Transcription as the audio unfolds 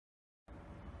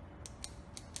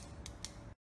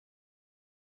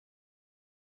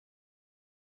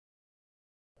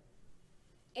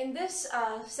In this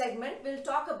segment, we'll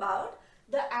talk about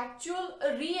the actual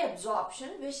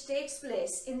reabsorption which takes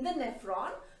place in the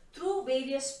nephron through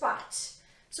various parts.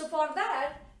 So for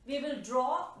that, we will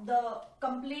draw the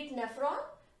complete nephron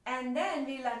and then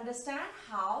we'll understand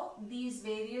how these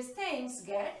various things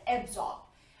get absorbed.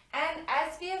 And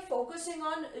as we are focusing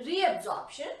on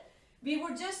reabsorption, we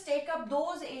would just take up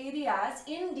those areas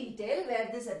in detail where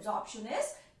this absorption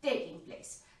is taking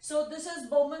place. So this is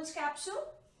Bowman's capsule.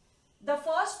 The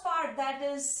first part that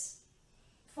is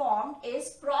formed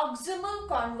is proximal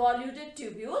convoluted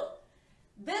tubule.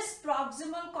 This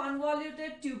proximal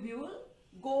convoluted tubule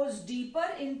goes deeper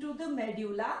into the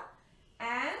medulla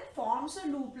and forms a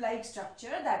loop-like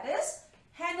structure, that is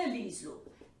Henne's loop.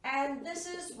 And this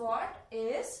is what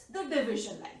is the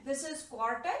division line. This is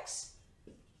cortex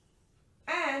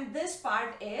and this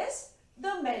part is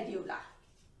the medulla.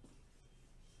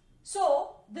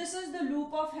 So this is the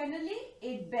loop of Henle.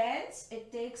 It bends,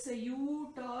 it takes a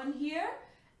U-turn here,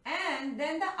 and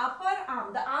then the upper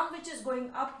arm, the arm which is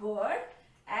going upward,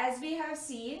 as we have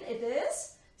seen, it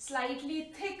is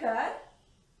slightly thicker.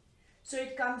 So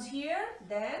it comes here,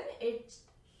 then it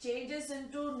changes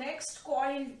into next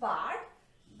coiled part,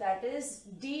 that is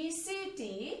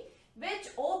DCT, which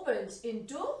opens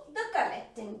into the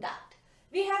collecting duct.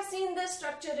 We have seen this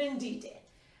structure in detail.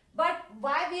 But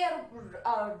why we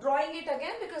are drawing it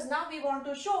again? Because now we want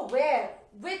to show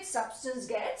which substance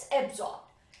gets absorbed.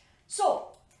 So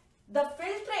the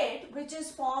filtrate which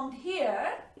is formed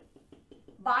here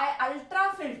by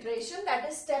ultrafiltration, that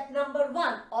is step number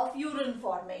 1 of urine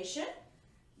formation.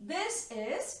 This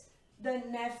is the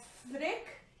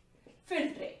nephric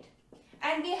filtrate.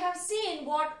 And we have seen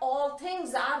what all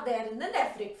things are there in the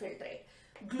nephric filtrate.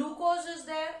 Glucose is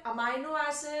there, amino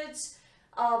acids,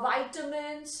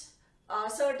 vitamins,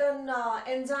 certain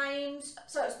enzymes,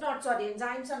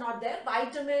 enzymes are not there,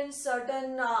 vitamins,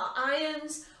 certain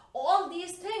ions, all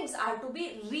these things are to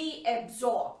be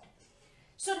reabsorbed.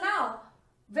 So now,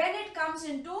 when it comes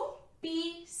into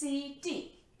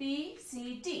PCT,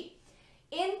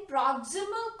 in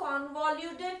proximal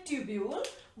convoluted tubule,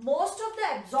 most of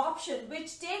the absorption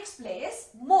which takes place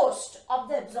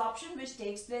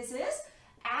is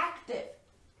active.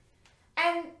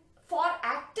 And for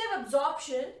active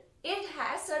absorption, it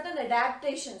has certain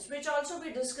adaptations which also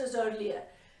we discussed earlier.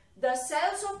 The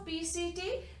cells of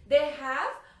PCT, they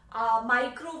have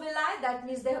microvilli, that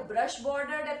means they have brush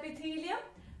bordered epithelium,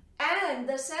 and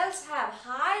the cells have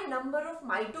high number of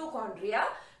mitochondria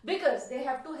because they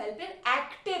have to help in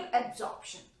active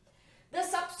absorption. The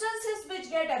substances which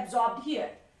get absorbed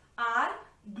here are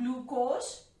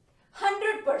glucose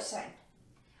 100%,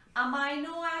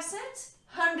 amino acids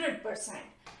 100%,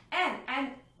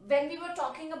 and when we were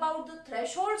talking about the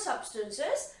threshold of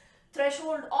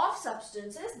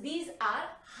substances, these are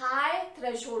high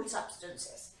threshold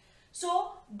substances.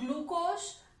 So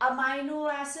glucose, amino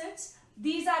acids,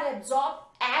 these are absorbed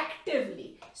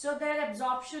actively. So their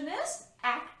absorption is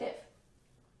active.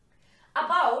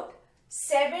 About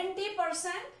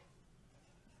 70%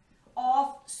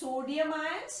 of sodium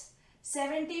ions,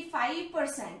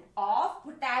 75% of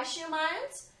potassium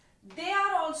ions, they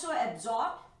are also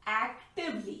absorbed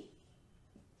actively.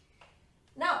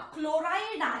 Now,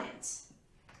 chloride ions.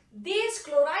 These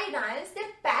chloride ions, they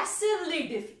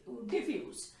passively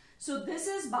diffuse. So this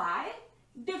is by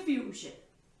diffusion.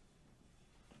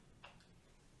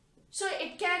 So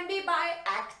it can be by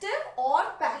active or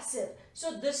passive.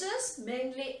 So this is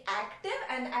mainly active,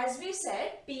 and as we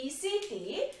said,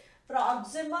 PCT,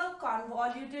 proximal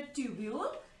convoluted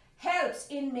tubule, helps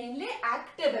in mainly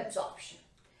active absorption.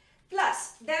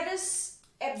 Plus, there is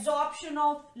absorption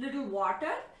of little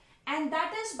water, and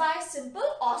that is by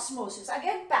simple osmosis,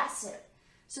 again passive.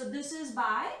 So this is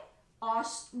by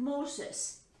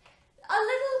osmosis. A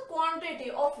little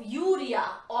quantity of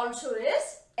urea also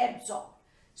is absorbed.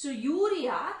 So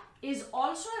urea is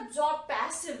also absorbed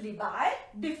passively by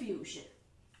diffusion.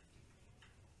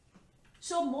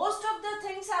 So most of the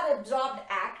things are absorbed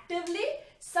actively,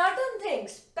 certain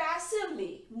things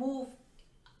passively move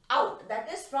out, that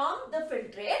is from the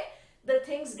filtrate, the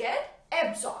things get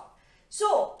absorbed.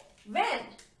 So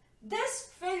when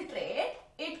this filtrate,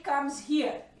 it comes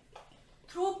here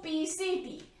through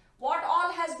PCT, what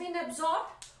all has been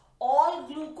absorbed? All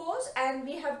glucose, and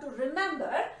we have to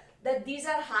remember that these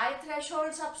are high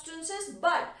threshold substances,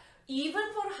 but even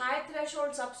for high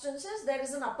threshold substances, there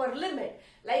is an upper limit.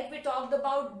 Like we talked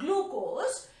about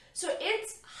glucose, so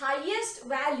its highest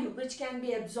value which can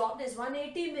be absorbed is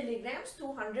 180 milligrams to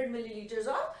 100 milliliters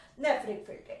of nephric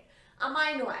filtrate.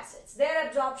 Amino acids, their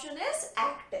absorption is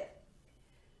active.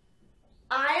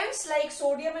 Ions like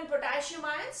sodium and potassium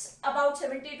ions, about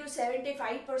 70 to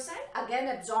 75%, again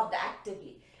absorbed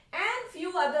actively. And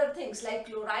few other things like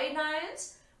chloride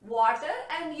ions, water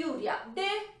and urea, they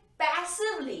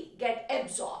passively get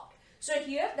absorbed. So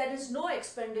here there is no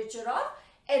expenditure of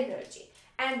energy.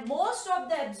 And most of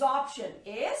the absorption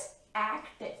is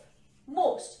active.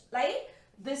 Most, like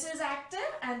this is active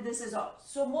and this is all.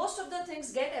 So most of the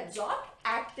things get absorbed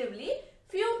actively,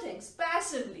 few things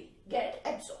passively get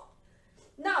absorbed.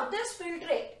 Now this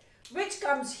filtrate which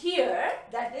comes here,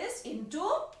 that is into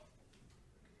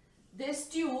this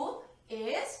tube,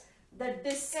 is the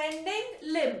descending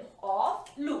limb of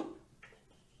loop.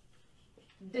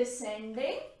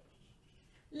 Descending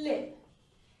limb.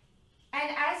 And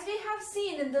as we have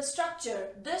seen in the structure,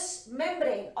 this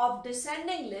membrane of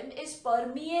descending limb is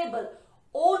permeable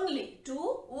only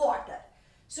to water.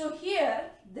 So here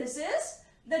this is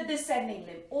the descending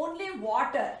limb. Only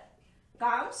water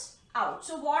comes out.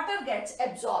 So water gets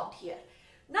absorbed here.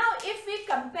 Now if we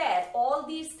compare all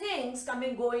these things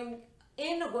going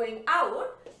in, going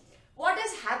out, what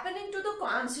is happening to the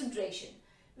concentration?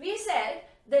 We said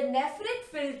the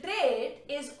nephric filtrate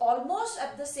is almost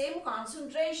at the same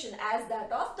concentration as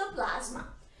that of the plasma.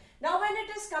 Now when it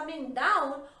is coming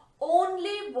down,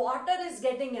 only water is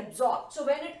getting absorbed. So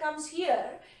when it comes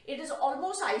here, it is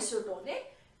almost isotonic.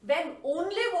 When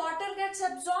only water gets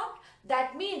absorbed,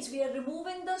 that means we are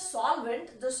removing the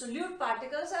solvent, the solute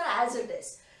particles are as it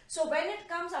is. So when it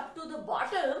comes up to the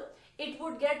bottom, it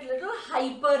would get little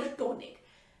hypertonic.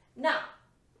 Now,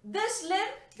 this limb,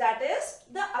 that is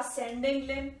the ascending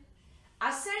limb.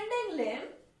 Ascending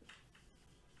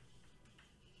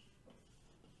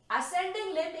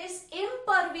limb is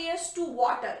impervious to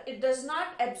water. It does not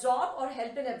absorb or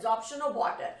help in absorption of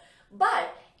water,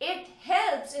 but it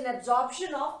helps in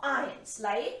absorption of ions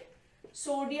like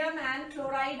sodium and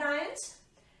chloride ions.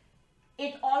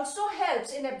 It also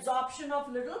helps in absorption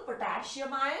of little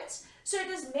potassium ions. So it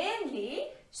is mainly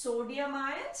sodium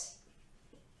ions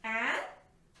and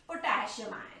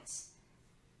potassium ions.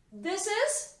 This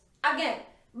is again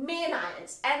main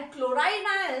ions, and chloride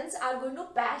ions are going to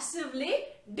passively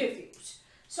diffuse.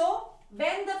 So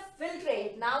when the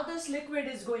filtrate, now this liquid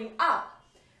is going up,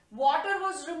 water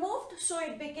was removed, so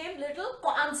it became little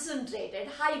concentrated,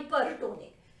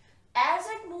 hypertonic. As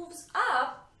it moves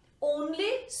up,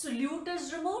 only solute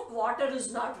is removed, water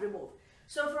is not removed.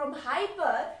 So from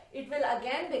hyper, it will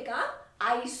again become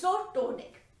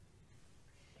isotonic.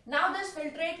 Now this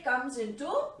filtrate comes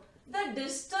into the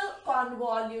distal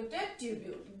convoluted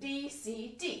tubule,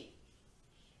 DCT.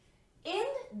 In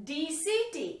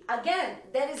DCT, again,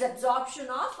 there is absorption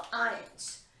of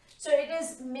ions. So it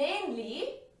is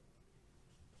mainly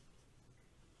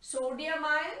sodium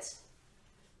ions,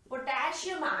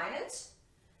 potassium ions,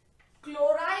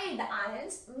 chloride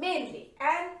ions mainly,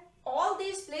 and all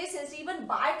these places even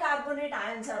bicarbonate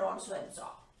ions are also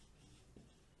absorbed.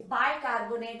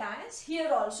 Bicarbonate ions,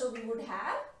 here also we would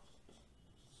have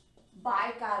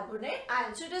bicarbonate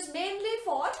ions. So it is mainly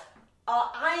for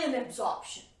ion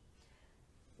absorption.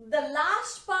 The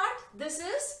last part, this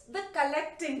is the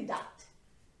collecting duct.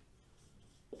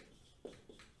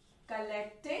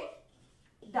 Collecting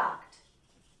duct.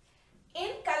 In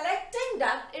collecting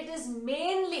duct, it is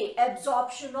mainly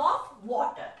absorption of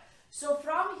water. So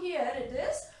from here it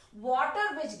is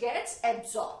water which gets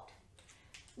absorbed.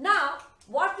 Now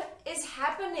what is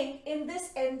happening in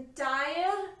this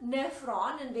entire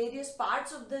nephron, in various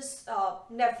parts of this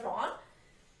nephron,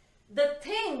 the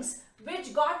things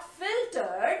which got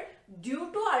filtered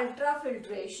due to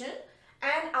ultrafiltration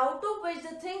and out of which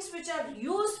the things which are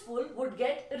useful would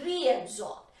get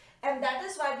reabsorbed. And that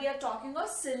is why we are talking of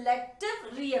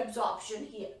selective reabsorption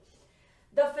here.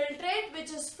 The filtrate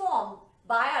which is formed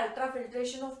by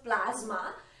ultrafiltration of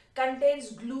plasma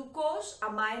contains glucose,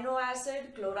 amino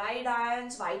acid, chloride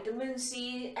ions, vitamin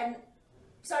C and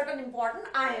certain important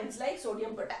ions like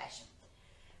sodium, potassium.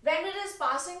 When it is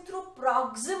passing through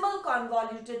proximal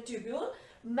convoluted tubule,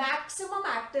 maximum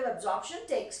active absorption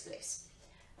takes place.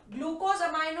 Glucose,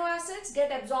 amino acids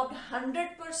get absorbed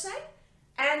 100%,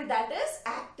 and that is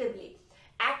actively.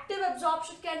 Active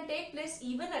absorption can take place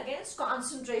even against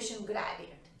concentration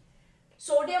gradient.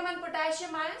 Sodium and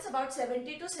potassium ions about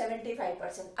 70 to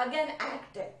 75%, again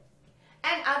active.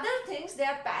 And other things, they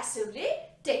are passively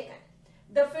taken.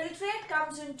 The filtrate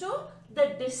comes into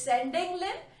the descending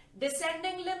limb.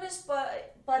 Descending limb is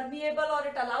permeable, or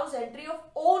it allows entry of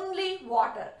only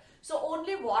water. So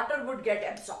only water would get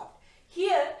absorbed.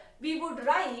 Here we would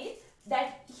write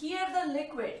that here the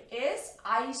liquid is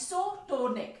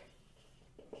isotonic.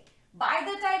 By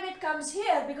the time it comes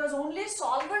here, because only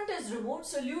solvent is removed,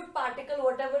 solute particle,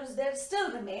 whatever is there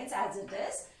still remains as it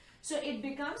is. So it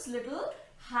becomes little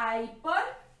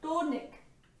hypertonic.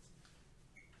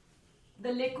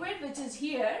 The liquid which is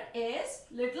here is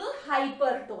little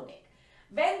hypertonic.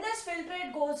 When this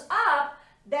filtrate goes up,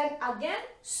 then again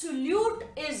solute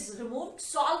is removed,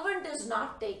 solvent is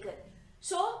not taken.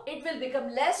 So it will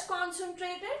become less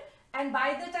concentrated, and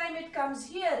by the time it comes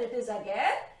here, it is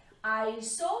again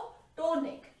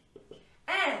isotonic.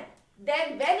 And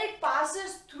then when it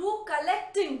passes through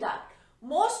collecting duct,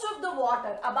 most of the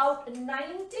water, about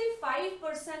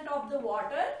 95% of the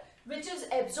water which is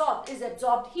absorbed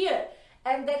here,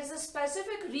 and there is a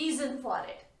specific reason for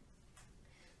it.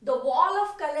 The wall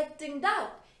of collecting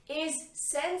duct is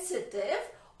sensitive,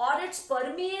 or its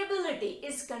permeability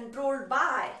is controlled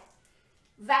by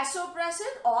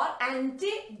vasopressin or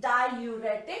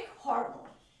antidiuretic hormone.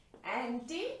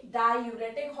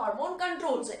 Antidiuretic hormone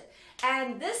controls it,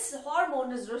 and this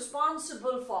hormone is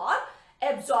responsible for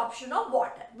absorption of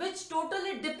water, which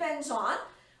totally depends on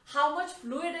how much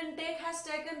fluid intake has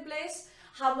taken place,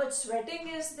 how much sweating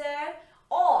is there,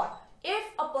 or if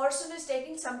a person is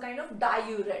taking some kind of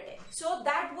diuretic. So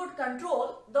that would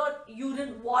control the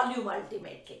urine volume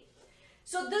ultimately.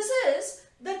 So this is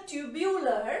the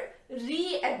tubular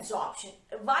reabsorption.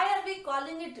 Why are we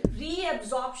calling it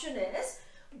reabsorption? Is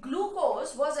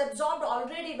glucose was absorbed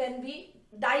already when we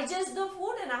digest the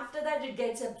food, and after that it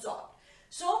gets absorbed.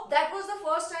 So that was the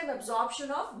first time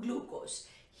absorption of glucose.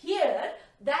 Here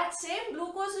that same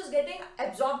glucose is getting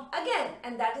absorbed again,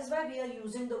 and that is why we are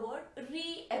using the word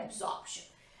reabsorption.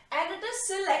 And it is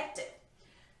selective.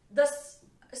 The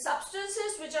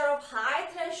substances which are of high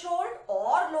threshold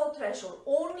or low threshold,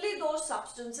 only those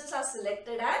substances are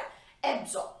selected and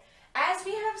absorbed. As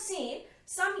we have seen,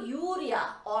 some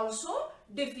urea also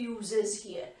diffuses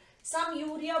here. Some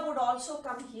urea would also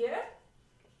come here,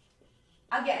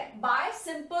 again by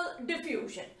simple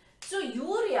diffusion. So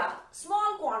urea,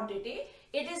 small quantity,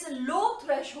 it is a low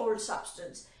threshold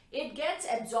substance. It gets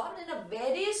absorbed in a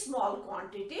very small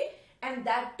quantity, and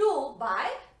that too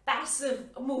by passive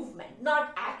movement,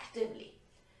 not actively.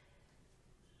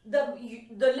 The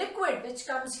liquid which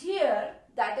comes here,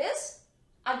 that is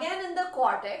again in the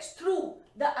cortex through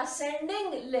the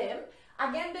ascending limb,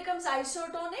 again becomes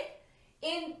isotonic.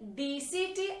 In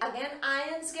DCT, again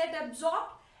ions get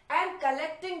absorbed, and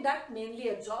collecting duct mainly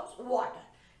absorbs water.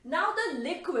 Now the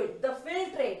liquid, the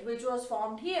filtrate which was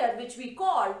formed here, which we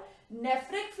called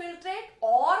nephric filtrate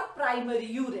or primary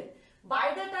urine,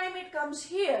 by the time it comes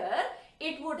here,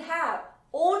 it would have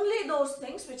only those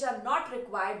things which are not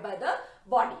required by the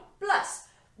body. Plus,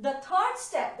 the third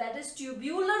step, that is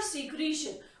tubular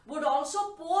secretion, would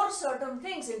also pour certain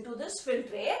things into this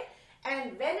filtrate,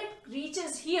 and when it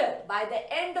reaches here, by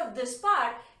the end of this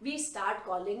part, we start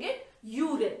calling it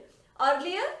urine.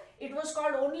 Earlier, it was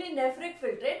called only nephric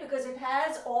filtrate because it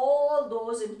has all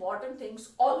those important things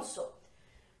also.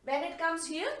 When it comes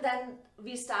here, then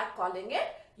we start calling it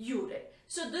urine.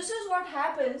 So this is what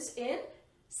happens in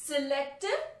selective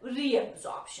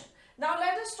reabsorption. Now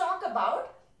let us talk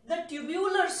about the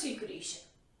tubular secretion.